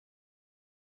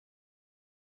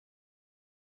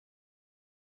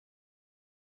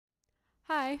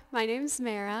Hi, my name's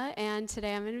Mara, and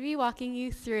today I'm going to be walking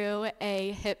you through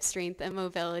a hip strength and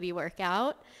mobility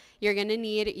workout. You're going to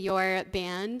need your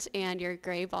band and your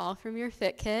gray ball from your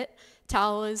fit kit.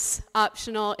 Towel is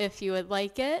optional if you would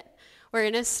like it. We're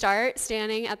going to start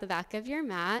standing at the back of your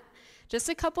mat. Just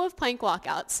a couple of plank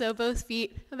walkouts, so both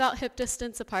feet about hip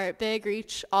distance apart, big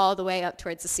reach all the way up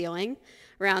towards the ceiling,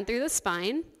 round through the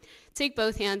spine. Take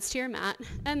both hands to your mat,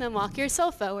 and then walk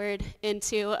yourself forward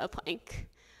into a plank.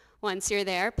 Once you're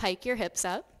there, pike your hips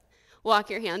up, walk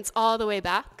your hands all the way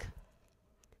back,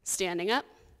 standing up,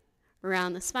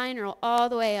 around the spine, roll all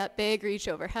the way up, big reach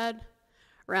overhead,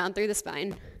 round through the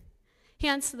spine,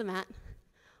 hands to the mat,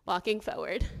 walking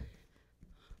forward.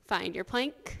 Find your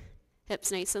plank,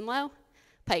 hips nice and low,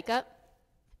 pike up,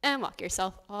 and walk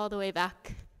yourself all the way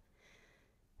back,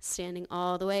 standing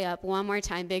all the way up. One more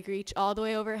time, big reach all the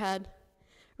way overhead,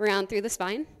 round through the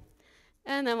spine.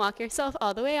 And then walk yourself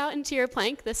all the way out into your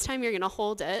plank. This time you're going to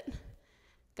hold it.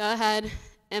 Go ahead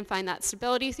and find that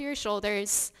stability through your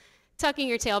shoulders, tucking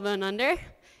your tailbone under.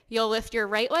 You'll lift your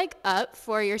right leg up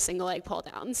for your single leg pull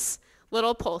downs.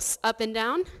 Little pulse up and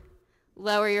down.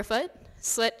 Lower your foot,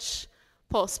 switch,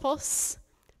 pulse, pulse.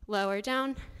 Lower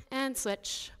down and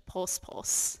switch, pulse,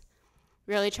 pulse.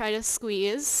 Really try to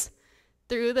squeeze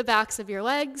through the backs of your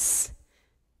legs,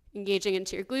 engaging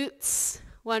into your glutes.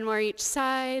 One more each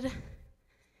side.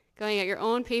 Going at your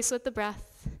own pace with the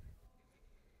breath.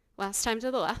 Last time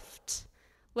to the left.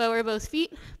 Lower both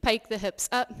feet, pike the hips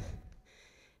up,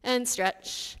 and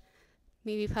stretch.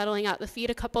 Maybe pedaling out the feet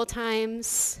a couple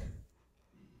times.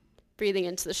 Breathing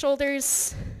into the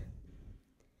shoulders.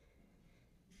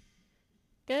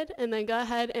 Good, and then go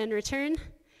ahead and return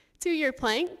to your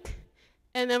plank.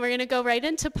 And then we're going to go right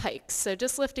into pikes. So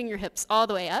just lifting your hips all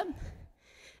the way up,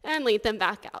 and lengthen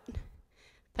back out.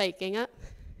 Piking up.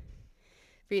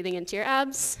 Breathing into your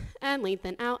abs, and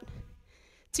lengthen out.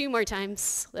 2 more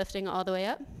times, lifting all the way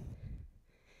up,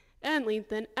 and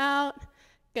lengthen out.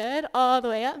 Good, all the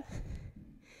way up,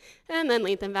 and then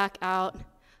lengthen back out.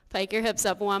 Pike your hips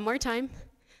up 1 more time.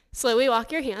 Slowly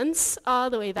walk your hands all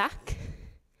the way back,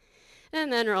 and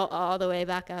then roll all the way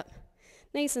back up.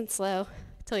 Nice and slow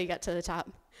till you get to the top.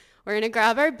 We're going to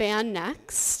grab our band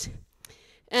next,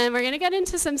 and we're going to get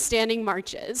into some standing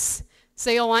marches. So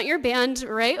you'll want your band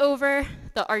right over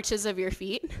the arches of your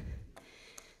feet,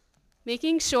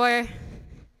 making sure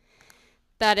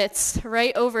that it's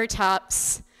right over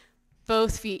tops,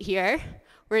 both feet here.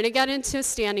 We're going to get into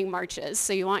standing marches.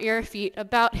 So you want your feet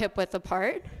about hip width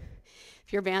apart.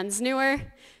 If your band's newer,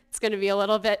 it's going to be a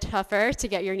little bit tougher to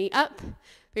get your knee up,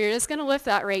 but you're just going to lift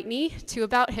that right knee to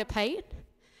about hip height.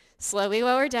 Slowly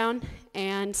lower down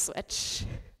and switch.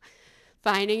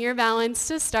 Finding your balance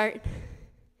to start.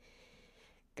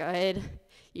 Good.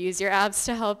 Use your abs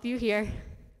to help you here.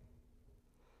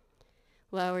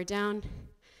 Lower down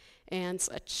and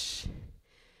switch.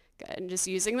 Good. And just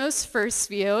using those first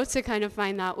few to kind of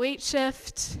find that weight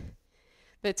shift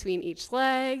between each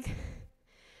leg.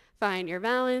 Find your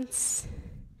balance.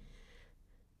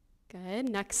 Good.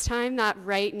 Next time that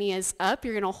right knee is up,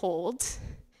 you're going to hold.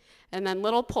 And then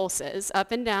little pulses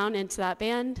up and down into that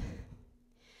band.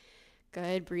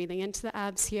 Good. Breathing into the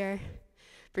abs here.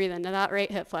 Breathe into that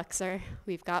right hip flexor.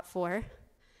 We've got 4,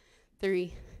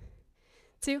 3,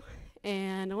 2,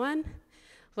 and 1.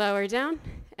 Lower down,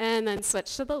 and then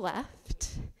switch to the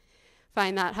left.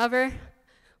 Find that hover.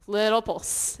 Little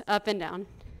pulse, up and down.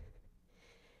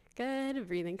 Good,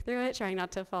 breathing through it, trying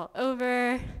not to fall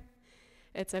over.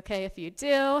 It's okay if you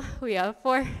do. We have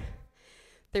 4,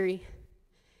 3,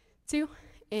 2,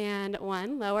 and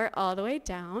 1. Lower all the way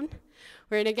down.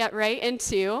 We're gonna get right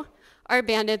into our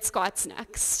banded squats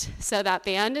next. So that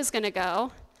band is going to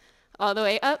go all the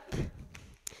way up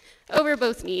over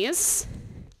both knees,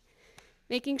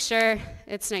 making sure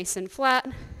it's nice and flat.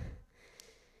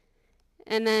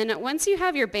 And then once you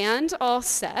have your band all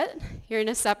set, you're going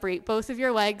to separate both of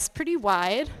your legs pretty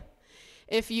wide.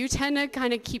 If you tend to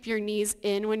kind of keep your knees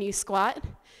in when you squat,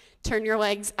 turn your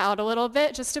legs out a little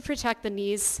bit just to protect the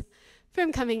knees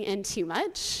from coming in too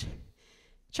much.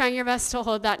 Trying your best to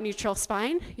hold that neutral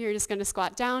spine. You're just going to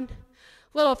squat down,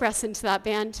 little press into that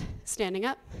band, standing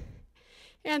up,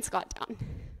 and squat down.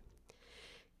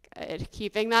 Good.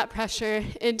 Keeping that pressure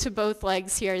into both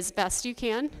legs here as best you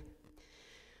can.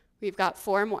 We've got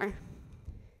 4 more.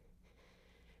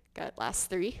 Good. Last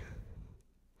 3.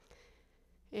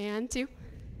 And 2.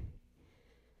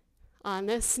 On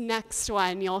this next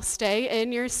one, you'll stay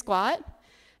in your squat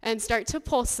and start to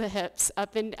pulse the hips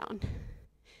up and down.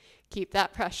 Keep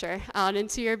that pressure out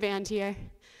into your band here.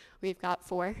 We've got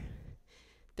 4,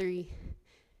 3,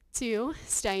 2.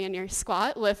 Stay in your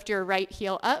squat. Lift your right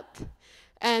heel up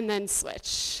and then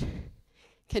switch.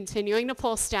 Continuing to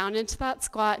pulse down into that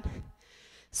squat,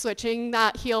 switching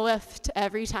that heel lift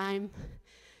every time.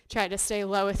 Try to stay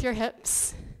low with your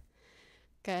hips.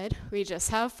 Good. We just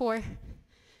have 4,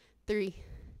 3,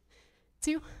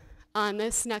 2. On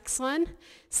this next one,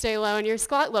 stay low in your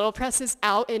squat. Little presses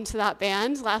out into that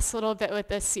band. Last little bit with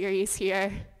this series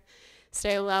here.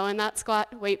 Stay low in that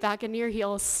squat. Weight back into your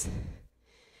heels.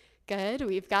 Good.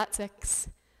 We've got 6,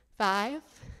 5,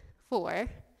 4,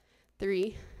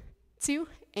 3, 2,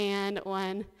 and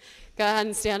 1. Go ahead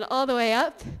and stand all the way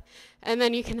up, and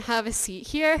then you can have a seat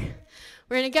here.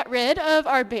 We're going to get rid of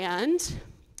our band,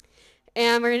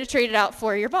 and we're going to trade it out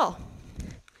for your ball.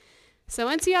 So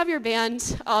once you have your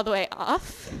band all the way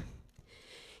off,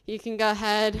 you can go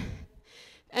ahead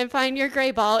and find your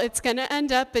gray ball. It's going to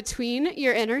end up between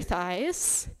your inner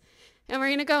thighs, and we're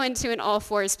going to go into an all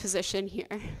fours position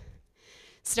here.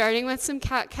 Starting with some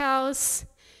cat-cows,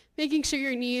 making sure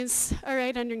your knees are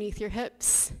right underneath your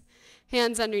hips,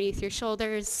 hands underneath your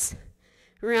shoulders,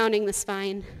 rounding the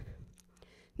spine.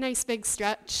 Nice big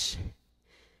stretch,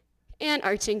 and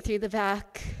arching through the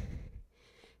back.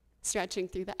 Stretching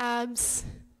through the abs.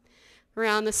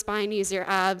 Around the spine, use your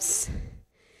abs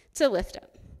to lift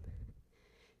up.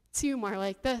 2 more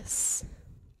like this.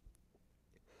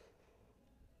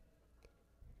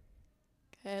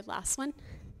 Good, last one.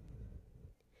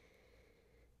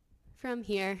 From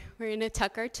here, we're going to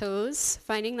tuck our toes,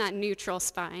 finding that neutral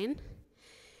spine.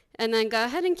 And then go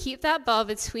ahead and keep that ball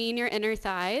between your inner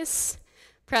thighs.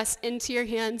 Press into your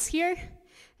hands here.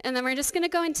 And then we're just going to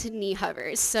go into knee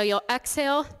hovers. So you'll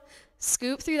exhale,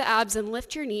 scoop through the abs and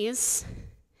lift your knees.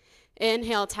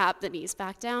 Inhale, tap the knees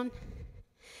back down.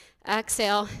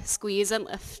 Exhale, squeeze and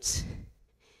lift.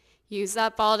 Use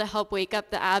that ball to help wake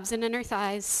up the abs and inner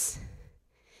thighs.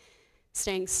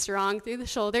 Staying strong through the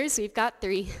shoulders. We've got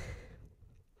 3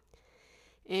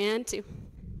 and 2.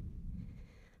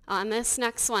 On this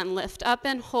next one, lift up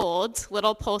and hold.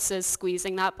 Little pulses,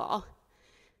 squeezing that ball.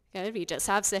 Good, we just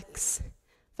have 6,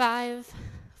 5,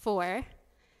 4,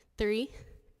 3,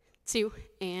 2,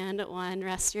 and 1.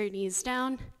 Rest your knees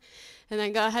down. And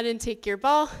then go ahead and take your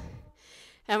ball.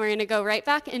 And we're going to go right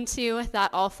back into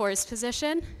that all fours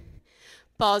position.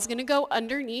 Ball is going to go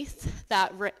underneath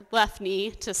that left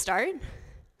knee to start.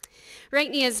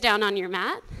 Right knee is down on your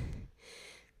mat.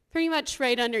 Pretty much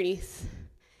right underneath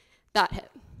that hip.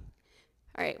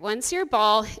 All right, once your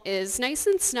ball is nice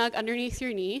and snug underneath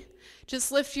your knee,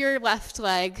 just lift your left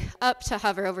leg up to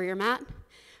hover over your mat.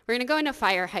 We're going to go into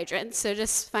fire hydrant, so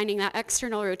just finding that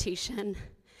external rotation.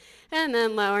 And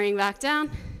then lowering back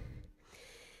down.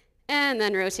 And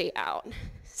then rotate out.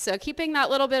 So keeping that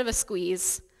little bit of a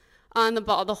squeeze on the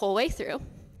ball the whole way through.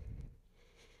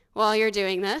 While you're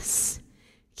doing this,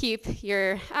 keep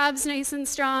your abs nice and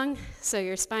strong, so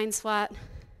your spine's flat.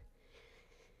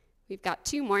 We've got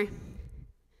 2 more.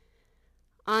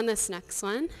 On this next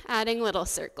one, adding little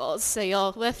circles. So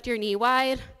you'll lift your knee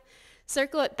wide,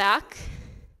 circle it back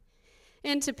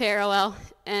into parallel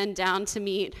and down to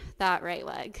meet that right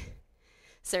leg.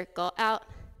 Circle out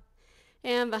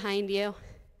and behind you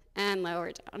and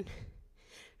lower down.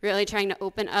 Really trying to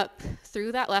open up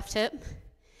through that left hip,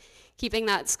 keeping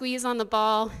that squeeze on the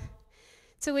ball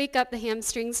to wake up the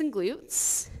hamstrings and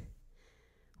glutes.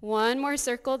 1 more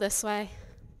circle this way.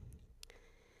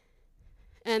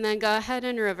 And then go ahead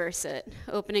and reverse it,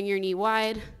 opening your knee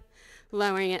wide,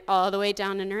 lowering it all the way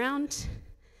down and around,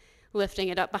 lifting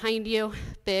it up behind you,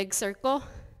 big circle.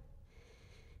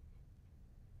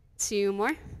 2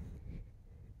 more.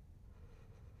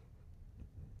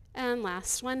 And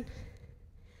last one.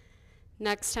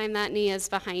 Next time that knee is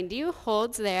behind you,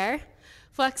 hold there.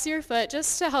 Flex your foot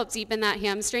just to help deepen that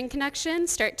hamstring connection.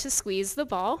 Start to squeeze the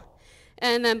ball,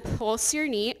 and then pulse your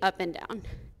knee up and down.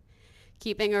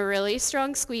 Keeping a really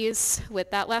strong squeeze with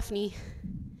that left knee.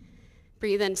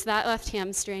 Breathe into that left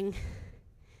hamstring.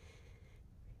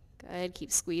 Good,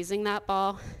 keep squeezing that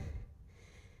ball.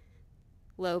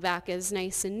 Low back is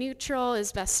nice and neutral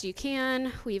as best you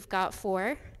can. We've got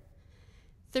 4,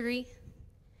 3,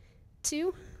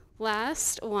 2,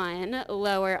 last 1.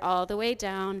 Lower all the way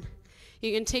down.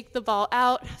 You can take the ball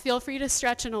out. Feel free to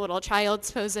stretch in a little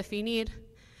child's pose if you need.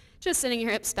 Just sitting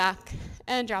your hips back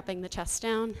and dropping the chest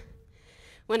down.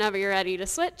 Whenever you're ready to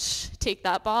switch, take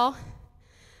that ball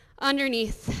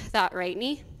underneath that right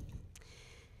knee.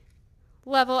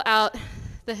 Level out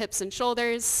the hips and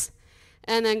shoulders,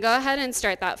 and then go ahead and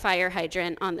start that fire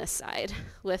hydrant on this side.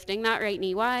 Lifting that right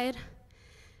knee wide,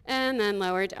 and then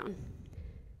lower down.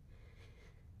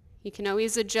 You can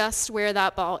always adjust where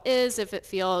that ball is if it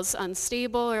feels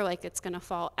unstable or like it's going to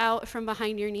fall out from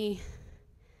behind your knee.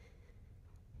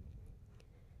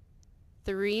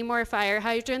 3 more fire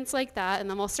hydrants like that, and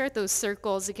then we'll start those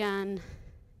circles again.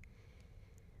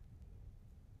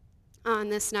 On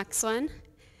this next one,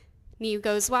 knee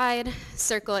goes wide,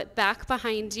 circle it back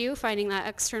behind you, finding that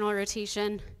external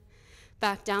rotation,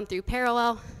 back down through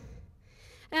parallel,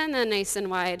 and then nice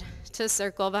and wide to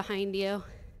circle behind you.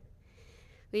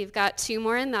 We've got 2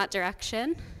 more in that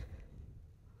direction.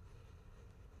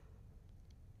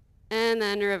 And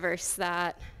then reverse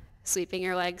that, sweeping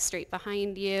your legs straight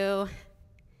behind you,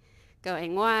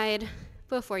 going wide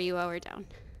before you lower down.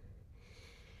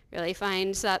 Really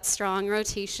find that strong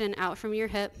rotation out from your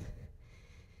hip.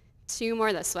 2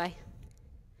 more this way.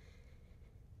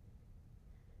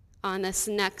 On this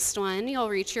next one, you'll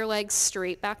reach your legs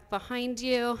straight back behind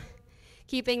you,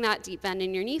 keeping that deep bend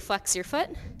in your knee, flex your foot,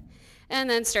 and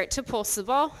then start to pulse the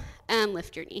ball and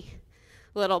lift your knee.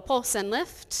 Little pulse and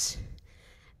lift,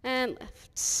 and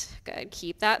lift. Good,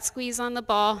 keep that squeeze on the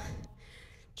ball.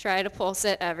 Try to pulse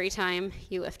it every time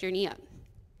you lift your knee up.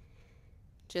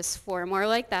 Just 4 more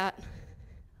like that.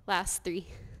 Last 3,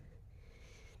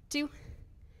 2,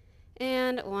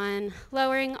 and 1.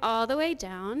 Lowering all the way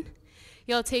down.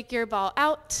 You'll take your ball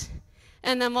out,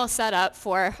 and then we'll set up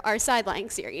for our side lying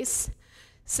series.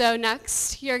 So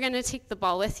next, you're going to take the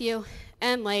ball with you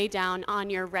and lay down on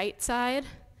your right side.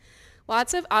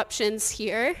 Lots of options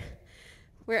here.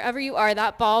 Wherever you are,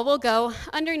 that ball will go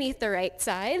underneath the right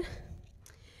side.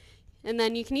 And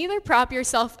then you can either prop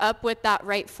yourself up with that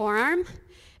right forearm.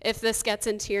 If this gets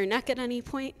into your neck at any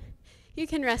point, you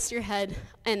can rest your head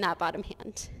in that bottom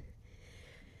hand.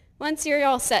 Once you're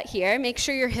all set here, make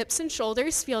sure your hips and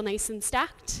shoulders feel nice and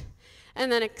stacked,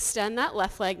 and then extend that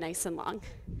left leg nice and long.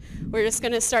 We're just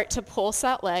going to start to pulse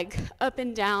that leg up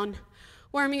and down,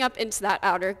 warming up into that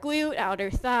outer glute, outer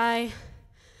thigh,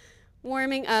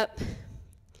 warming up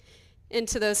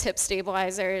into those hip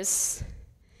stabilizers,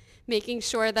 making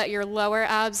sure that your lower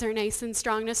abs are nice and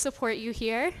strong to support you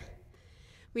here.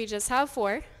 We just have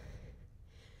 4,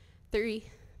 3,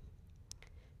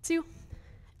 2.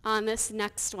 On this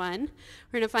next one,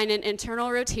 we're going to find an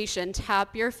internal rotation.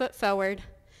 Tap your foot forward.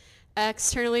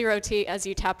 Externally rotate as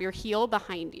you tap your heel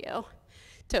behind you.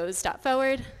 Toes tap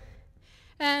forward,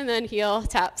 and then heel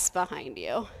taps behind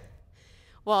you.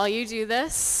 While you do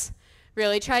this,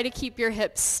 really try to keep your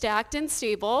hips stacked and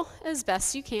stable as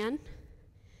best you can.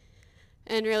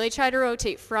 And really try to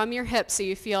rotate from your hips so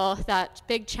you feel that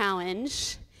big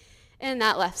challenge in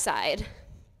that left side.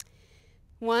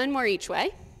 1 more each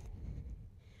way.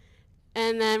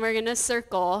 And then we're going to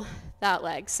circle that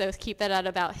leg. So keep it at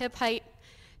about hip height.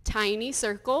 Tiny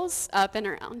circles up and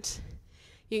around.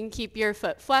 You can keep your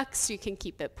foot flexed. You can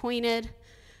keep it pointed.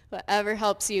 Whatever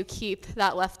helps you keep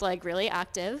that left leg really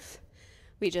active.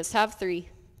 We just have 3,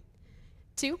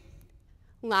 2.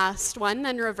 Last one,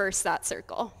 then reverse that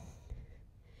circle.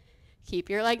 Keep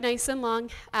your leg nice and long.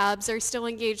 Abs are still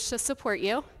engaged to support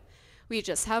you. We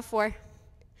just have 4,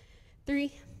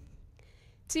 3,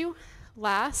 2.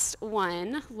 Last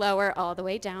one, lower all the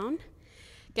way down.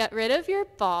 Get rid of your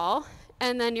ball,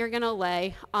 and then you're going to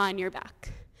lay on your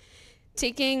back.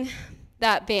 Taking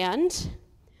that band,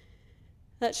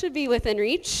 that should be within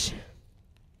reach.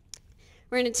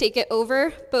 We're going to take it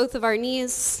over both of our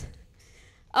knees,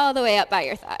 all the way up by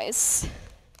your thighs.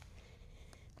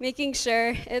 Making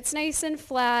sure it's nice and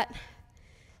flat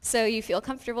so you feel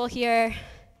comfortable here.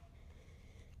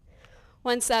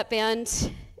 Once that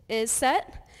band is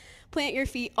set, plant your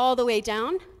feet all the way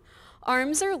down.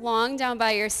 Arms are long down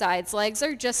by your sides. Legs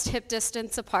are just hip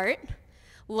distance apart.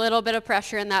 Little bit of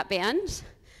pressure in that band.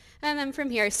 And then from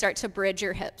here, start to bridge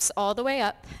your hips all the way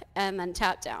up and then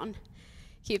tap down.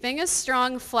 Keeping a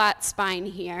strong flat spine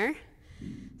here.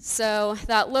 So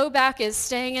that low back is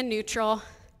staying in neutral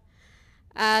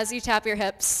as you tap your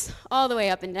hips all the way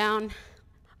up and down.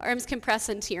 Arms can press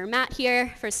into your mat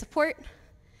here for support.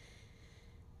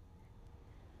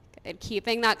 Good.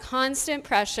 Keeping that constant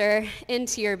pressure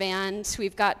into your band.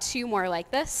 We've got 2 more like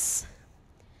this.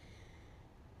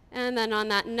 And then on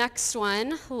that next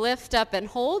one, lift up and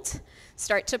hold.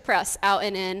 Start to press out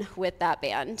and in with that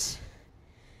band.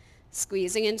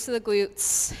 Squeezing into the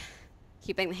glutes,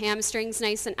 keeping the hamstrings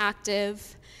nice and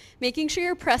active, making sure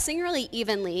you're pressing really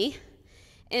evenly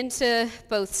into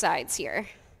both sides here.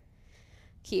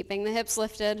 Keeping the hips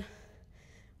lifted.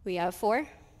 We have 4,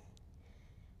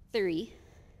 3,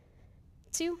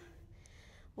 2.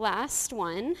 Last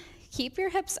one. Keep your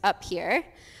hips up here.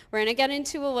 We're going to get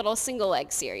into a little single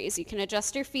leg series. You can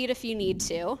adjust your feet if you need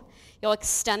to. You'll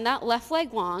extend that left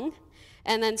leg long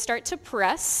and then start to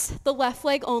press the left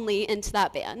leg only into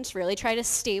that band. Really try to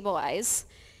stabilize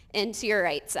into your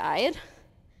right side.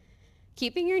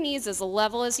 Keeping your knees as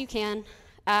level as you can.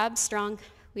 Abs strong.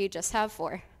 we just have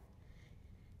 4,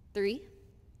 3,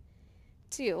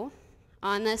 2.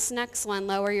 On this next one,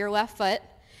 lower your left foot,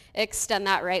 extend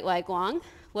that right leg long,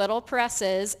 little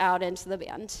presses out into the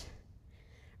band.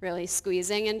 Really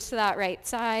squeezing into that right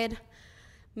side.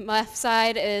 Left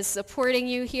side is supporting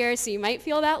you here, so you might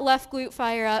feel that left glute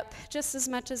fire up just as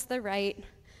much as the right.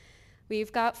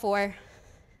 We've got 4,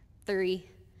 3,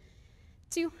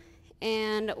 2,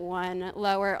 and 1.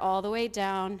 Lower all the way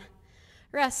down,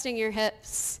 resting your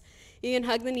hips. You can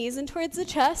hug the knees in towards the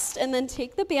chest and then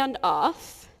take the band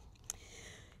off.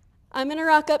 I'm gonna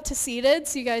rock up to seated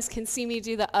so you guys can see me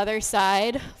do the other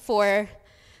side for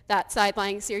that side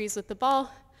lying series with the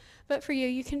ball. But for you,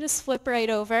 you can just flip right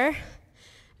over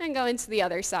and go into the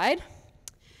other side.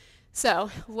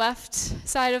 So left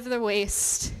side of the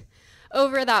waist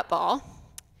over that ball,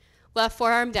 left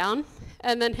forearm down,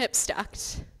 and then hips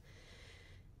stacked.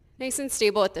 Nice and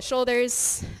stable at the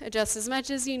shoulders. Adjust as much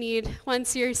as you need.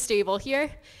 Once you're stable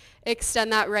here,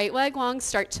 extend that right leg long,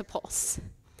 start to pulse.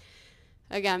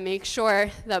 Again, make sure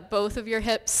that both of your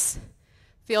hips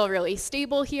feel really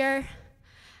stable here.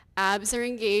 Abs are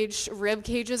engaged, rib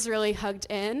cage is really hugged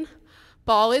in.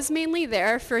 Ball is mainly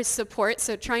there for support,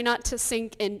 so try not to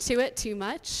sink into it too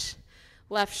much.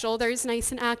 Left shoulder is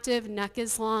nice and active, neck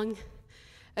is long.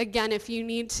 Again, if you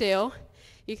need to,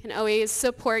 you can always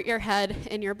support your head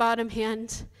in your bottom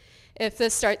hand if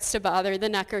this starts to bother the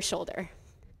neck or shoulder.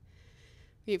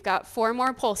 We've got 4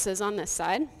 more pulses on this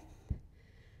side.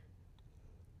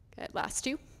 Good, last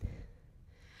 2.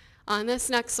 On this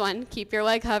next one, keep your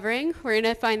leg hovering. We're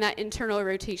gonna find that internal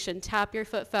rotation. Tap your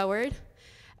foot forward.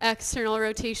 External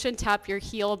rotation, tap your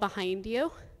heel behind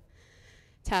you.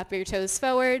 Tap your toes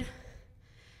forward,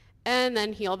 and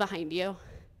then heel behind you.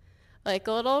 Like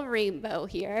a little rainbow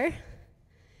here.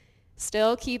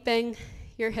 Still keeping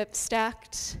your hips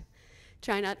stacked.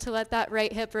 Try not to let that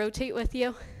right hip rotate with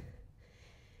you.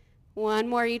 1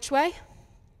 more each way.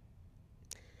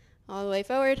 All the way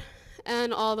forward,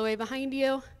 and all the way behind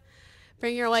you.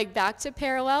 Bring your leg back to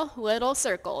parallel, little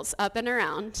circles, up and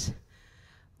around.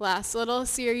 Last little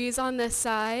series on this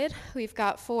side. We've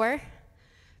got 4,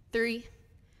 3,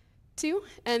 2,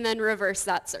 and then reverse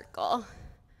that circle.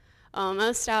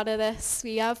 Almost out of this.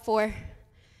 We have 4,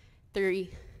 3,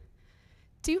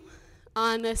 2.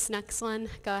 On this next one,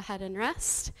 go ahead and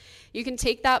rest. You can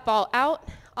take that ball out,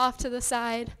 off to the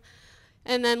side,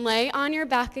 and then lay on your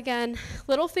back again.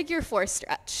 Little figure 4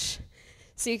 stretch.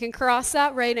 So you can cross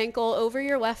that right ankle over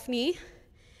your left knee.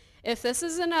 If this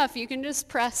is enough, you can just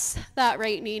press that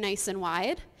right knee nice and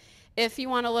wide. If you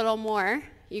want a little more,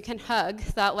 you can hug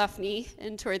that left knee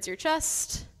in towards your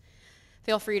chest.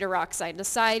 Feel free to rock side to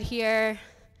side here.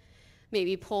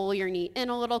 Maybe pull your knee in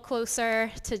a little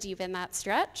closer to deepen that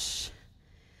stretch.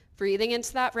 Breathing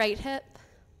into that right hip.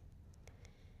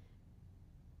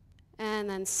 And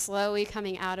then slowly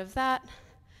coming out of that,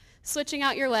 switching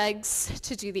out your legs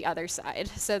to do the other side.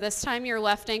 So this time your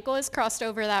left ankle is crossed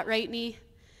over that right knee,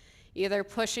 either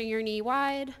pushing your knee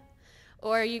wide,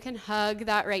 or you can hug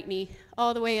that right knee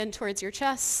all the way in towards your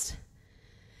chest.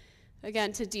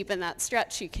 Again, to deepen that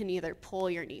stretch, you can either pull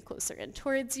your knee closer in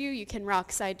towards you, you can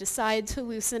rock side to side to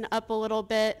loosen up a little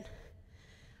bit,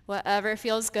 whatever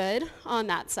feels good on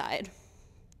that side.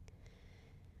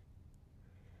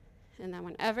 And then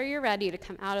whenever you're ready to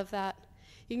come out of that,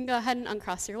 you can go ahead and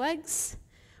uncross your legs.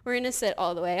 We're gonna sit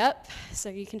all the way up, so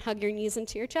you can hug your knees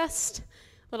into your chest,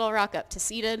 little rock up to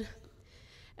seated.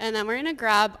 And then we're gonna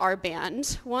grab our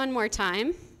band one more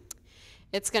time.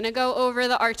 It's gonna go over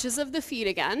the arches of the feet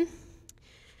again,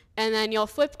 and then you'll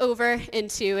flip over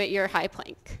into your high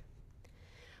plank.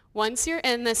 Once you're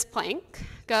in this plank,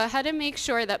 go ahead and make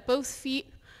sure that both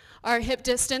feet are hip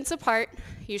distance apart.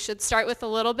 You should start with a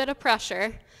little bit of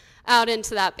pressure out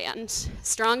into that band.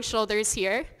 Strong shoulders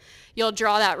here. You'll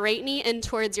draw that right knee in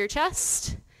towards your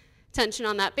chest. Tension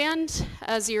on that band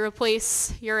as you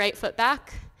replace your right foot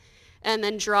back, and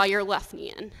then draw your left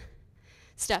knee in.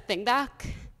 Stepping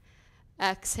back,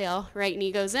 exhale, right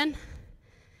knee goes in,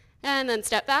 and then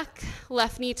step back,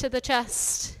 left knee to the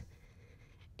chest,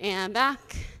 and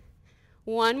back.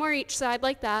 1 more each side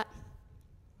like that.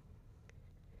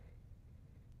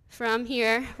 From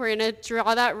here, we're gonna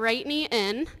draw that right knee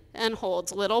in and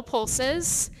hold little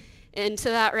pulses into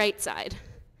that right side.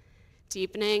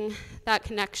 Deepening that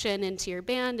connection into your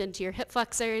band, into your hip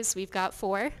flexors. We've got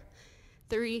 4,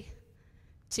 3,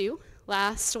 2.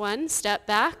 Last one, step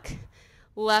back.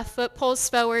 Left foot pulls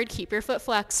forward, keep your foot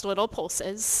flexed, little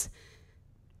pulses.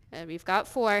 And we've got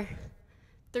 4,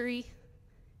 3,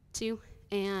 2,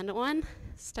 and 1.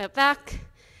 Step back,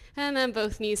 and then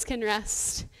both knees can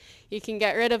rest. You can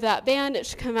get rid of that band. It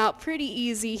should come out pretty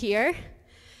easy here.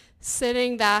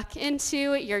 Sitting back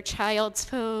into your child's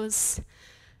pose.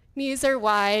 Knees are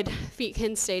wide, feet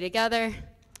can stay together.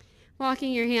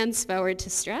 Walking your hands forward to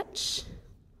stretch.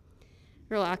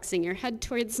 Relaxing your head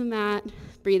towards the mat,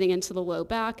 breathing into the low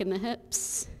back and the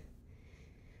hips.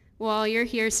 While you're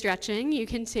here stretching, you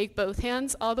can take both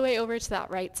hands all the way over to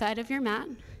that right side of your mat.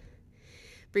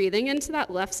 Breathing into that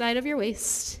left side of your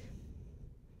waist.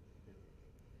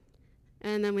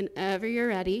 And then whenever you're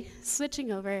ready,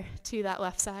 switching over to that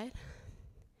left side.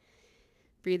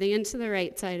 Breathing into the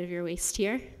right side of your waist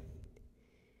here.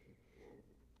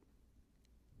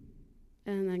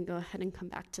 And then go ahead and come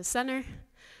back to center.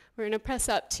 We're going to press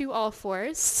up to all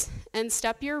fours and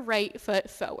step your right foot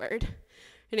forward.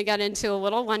 We're going to get into a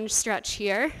little lunge stretch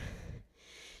here.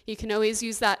 You can always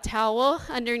use that towel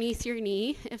underneath your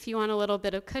knee if you want a little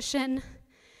bit of cushion.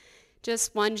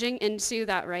 Just lunging into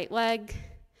that right leg,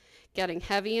 getting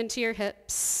heavy into your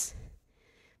hips.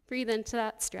 Breathe into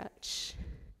that stretch.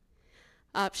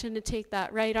 Option to take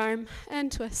that right arm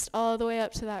and twist all the way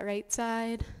up to that right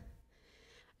side.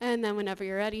 And then whenever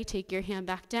you're ready, take your hand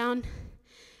back down.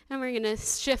 And we're going to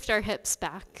shift our hips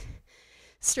back.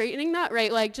 Straightening that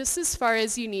right leg just as far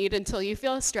as you need until you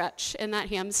feel a stretch in that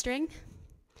hamstring.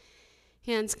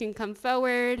 Hands can come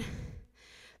forward.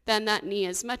 Bend that knee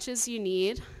as much as you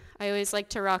need. I always like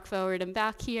to rock forward and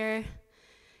back here.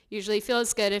 Usually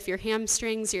feels good if your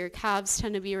hamstrings or your calves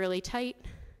tend to be really tight.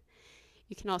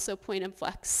 You can also point and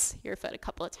flex your foot a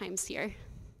couple of times here.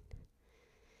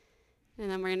 And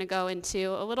then we're going to go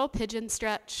into a little pigeon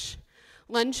stretch.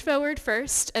 Lunge forward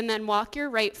first, and then walk your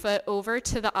right foot over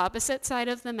to the opposite side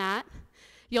of the mat.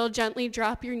 You'll gently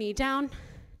drop your knee down.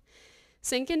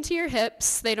 Sink into your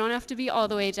hips. They don't have to be all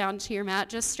the way down to your mat.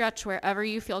 Just stretch wherever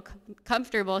you feel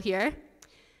comfortable here.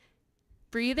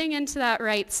 Breathing into that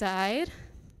right side.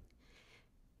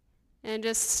 And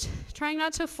just trying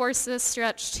not to force this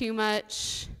stretch too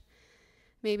much.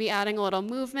 Maybe adding a little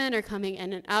movement or coming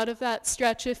in and out of that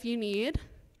stretch if you need.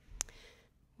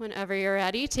 Whenever you're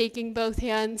ready, taking both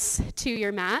hands to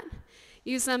your mat.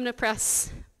 Use them to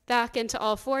press back into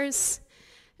all fours.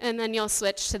 And then you'll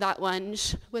switch to that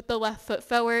lunge with the left foot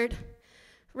forward,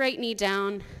 right knee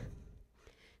down.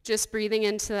 Just breathing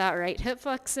into that right hip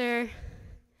flexor.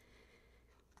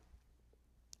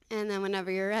 And then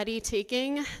whenever you're ready,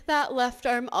 taking that left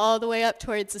arm all the way up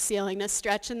towards the ceiling to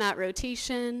stretch in that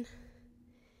rotation.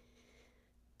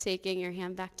 Taking your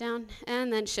hand back down,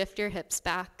 and then shift your hips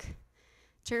back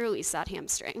to release that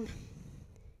hamstring.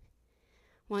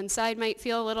 One side might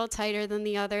feel a little tighter than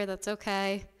the other, that's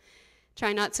okay.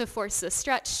 Try not to force the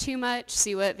stretch too much.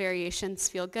 See what variations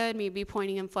feel good. Maybe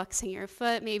pointing and flexing your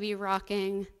foot, maybe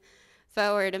rocking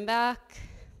forward and back.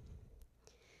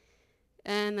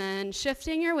 And then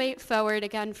shifting your weight forward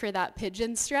again for that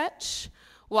pigeon stretch.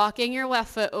 Walking your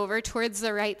left foot over towards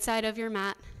the right side of your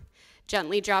mat.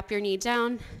 Gently drop your knee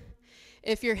down.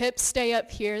 If your hips stay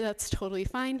up here, that's totally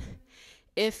fine.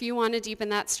 If you want to deepen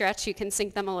that stretch, you can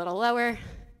sink them a little lower.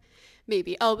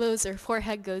 Maybe elbows or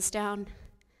forehead goes down.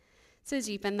 So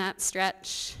deepen that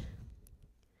stretch.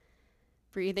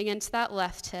 Breathing into that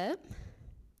left hip.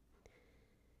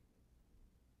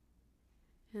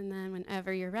 And then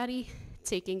whenever you're ready,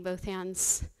 taking both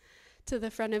hands to the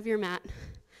front of your mat,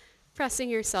 pressing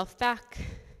yourself back,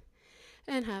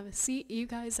 and have a seat. You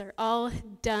guys are all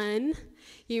done.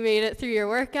 You made it through your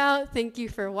workout. Thank you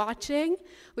for watching.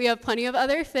 We have plenty of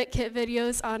other FitKit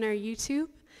videos on our YouTube,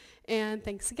 and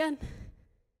thanks again.